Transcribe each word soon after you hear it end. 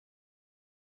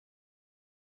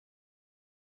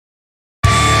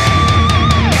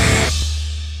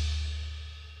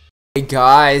Hey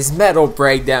guys, Metal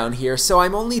Breakdown here. So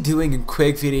I'm only doing a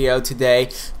quick video today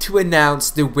to announce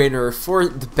the winner for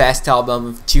the best album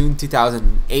of June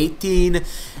 2018,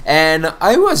 and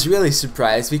I was really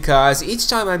surprised because each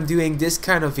time I'm doing this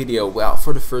kind of video, well,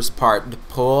 for the first part, the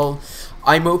poll,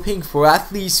 I'm hoping for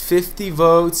at least 50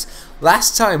 votes.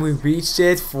 Last time we reached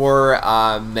it for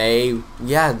May,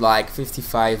 we had like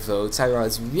 55 votes. I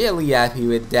was really happy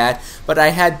with that, but I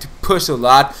had to push a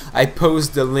lot. I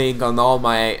posted the link on all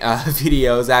my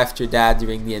videos after that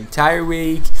during the entire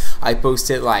week. I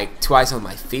posted like twice on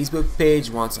my Facebook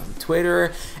page, once on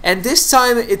Twitter, and this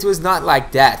time it was not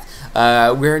like that.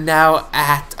 We're now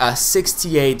at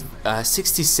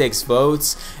 66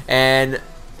 votes, and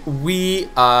we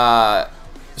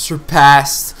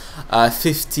surpassed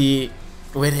 50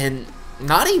 within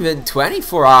not even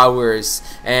 24 hours,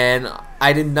 and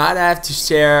I did not have to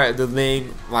share the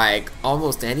link like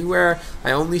almost anywhere.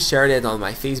 I only shared it on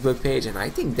my Facebook page, and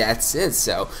I think that's it.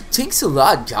 So thanks a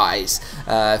lot, guys,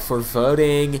 for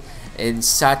voting in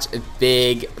such a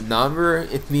big number.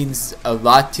 It means a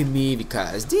lot to me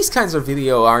because these kinds of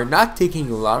videos are not taking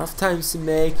a lot of time to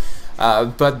make,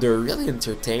 but they're really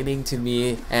entertaining to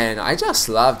me, and I just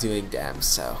love doing them.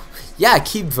 So yeah,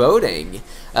 keep voting.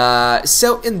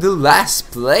 So in the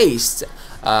last place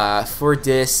for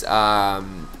this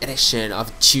edition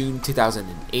of June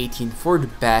 2018 for the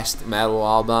best metal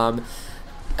album,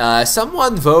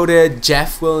 someone voted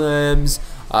Jeff Williams,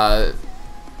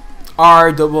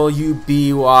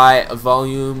 RWBY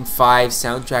Volume 5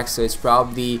 soundtrack, so it's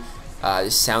probably the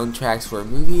soundtracks for a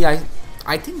movie.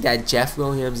 I think that Jeff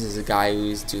Williams is a guy who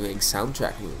is doing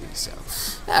soundtrack movies, so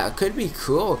yeah, it could be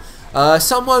cool.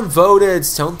 Someone voted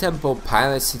Stone Temple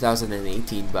Pilots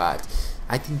 2018, but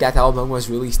I think that album was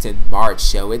released in March,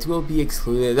 so it will be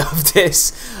excluded of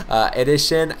this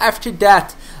edition. After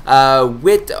that,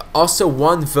 with also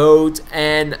one vote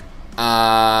and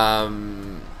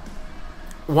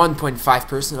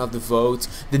 1.5% of the vote,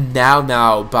 the Now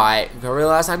Now by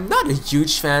Gorillaz. I'm not a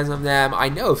huge fan of them. I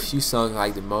know a few songs,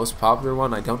 like the most popular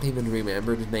one, I don't even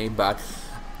remember the name, but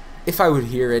if I would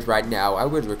hear it right now, I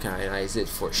would recognize it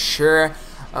for sure.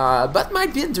 But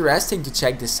might be interesting to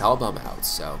check this album out.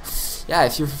 So yeah,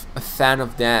 if you're a fan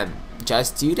of them,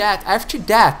 just do that. After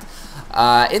that,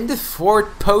 in the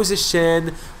fourth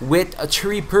position with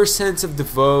 3% of the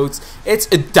votes, it's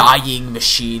A Dying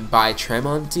Machine by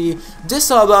Tremonti.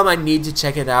 This album, I need to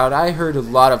check it out. I heard a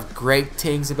lot of great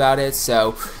things about it,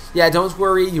 so yeah, don't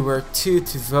worry, you were 2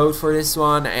 to vote for this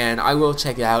one, and I will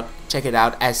check it out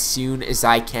as soon as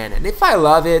I can. And if I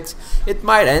love it, it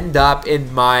might end up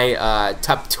in my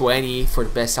top 20 for the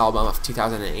best album of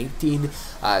 2018,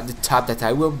 the top that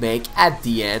I will make at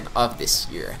the end of this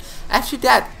year. After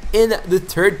that, in the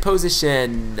third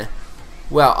position,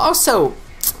 well, also,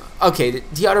 okay,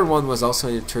 the other one was also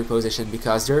in the third position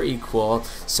because they're equal.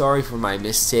 Sorry for my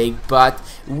mistake, but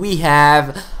we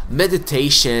have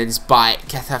Meditations by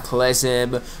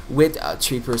Cataclysm with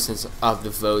 3% of the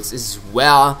votes as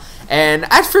well. And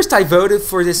at first I voted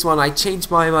for this one. I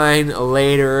changed my mind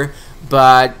later,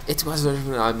 but it was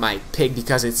my pick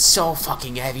because it's so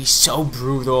fucking heavy, so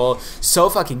brutal, so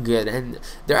fucking good. And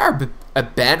there are a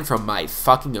band from my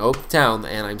fucking hometown,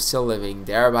 and I'm still living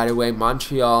there, by the way,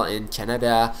 Montreal in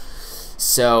Canada.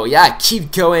 So yeah,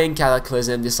 keep going,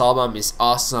 Cataclysm. This album is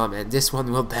awesome, and this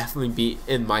one will definitely be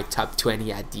in my top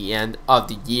 20 at the end of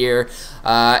the year.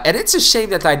 And it's a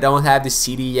shame that I don't have the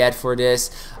CD yet for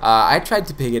this. I tried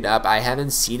to pick it up, I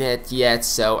haven't seen it yet,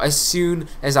 so as soon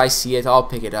as I see it, I'll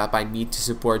pick it up. I need to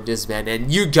support this band,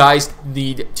 and you guys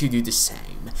need to do the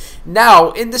same.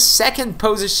 Now, in the second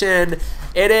position,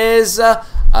 it is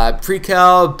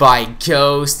Prequel by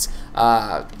Ghost.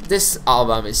 This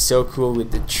album is so cool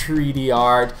with the 3D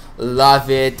art, love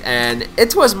it, and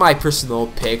it was my personal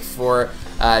pick for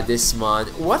this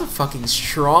month. What a fucking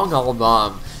strong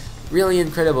album, really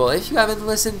incredible. If you haven't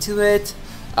listened to it,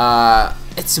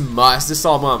 it's a must. This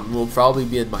album will probably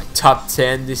be in my top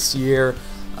 10 this year,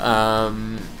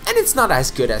 and it's not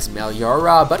as good as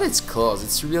Meliora, but it's close.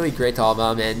 It's a really great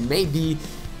album, and maybe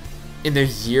in a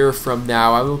year from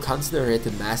now, I will consider it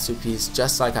a masterpiece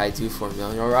just like I do for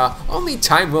Meliora. Only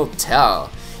time will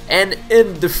tell. And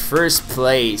in the first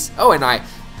place, oh, and I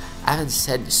haven't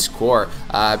said the score.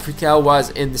 Prequel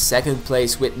was in the second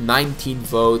place with 19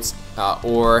 votes,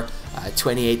 or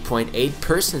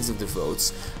 28.8% of the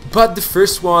votes. But the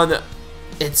first one,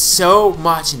 it's so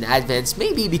much in advance,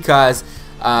 maybe because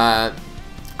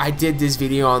I did this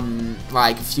video on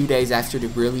like a few days after the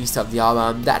release of the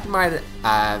album. That might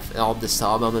have helped this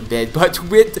album a bit, but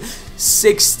with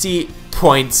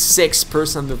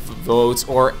 60.6% of the votes,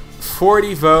 or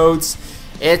 40 votes,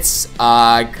 it's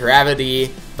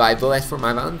Gravity by Bullet for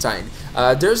My Valentine.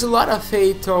 There's a lot of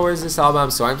hate towards this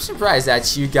album, so I'm surprised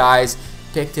that you guys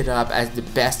picked it up as the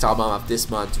best album of this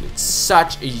month with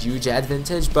such a huge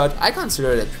advantage, but I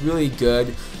consider it really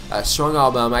good, a strong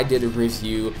album. I did a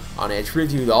review on it,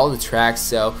 reviewed all the tracks,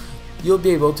 so you'll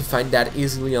be able to find that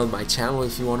easily on my channel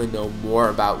if you want to know more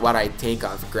about what I think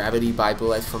of Gravity by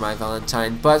Bullet for My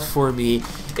Valentine. But for me,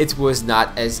 it was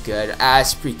not as good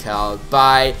as Prequel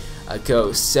by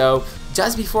Ghost. So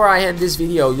just before I end this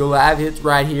video, you'll have it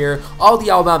right here, all the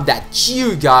album that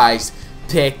you guys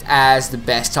picked as the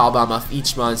best album of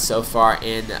each month so far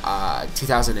in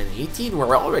 2018.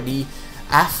 We're already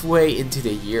halfway into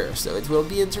the year, so it will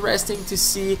be interesting to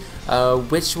see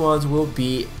which ones will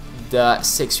be the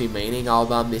 6 remaining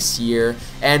album this year.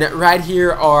 And right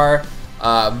here are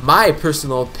my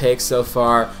personal picks so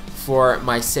far for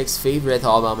my 6 favorite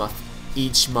album of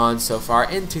each month so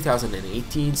far in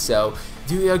 2018. So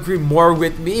do you agree more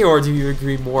with me, or do you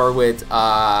agree more with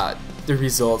the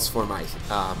results for my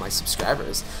my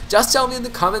subscribers? Just tell me in the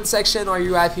comment section, are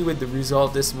you happy with the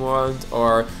result this month,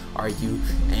 or are you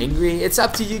angry? It's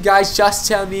up to you guys, just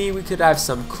tell me. We could have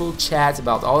some cool chats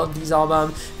about all of these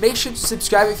albums. Make sure to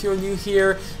subscribe if you're new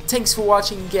here. Thanks for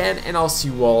watching again, and I'll see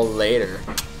you all later.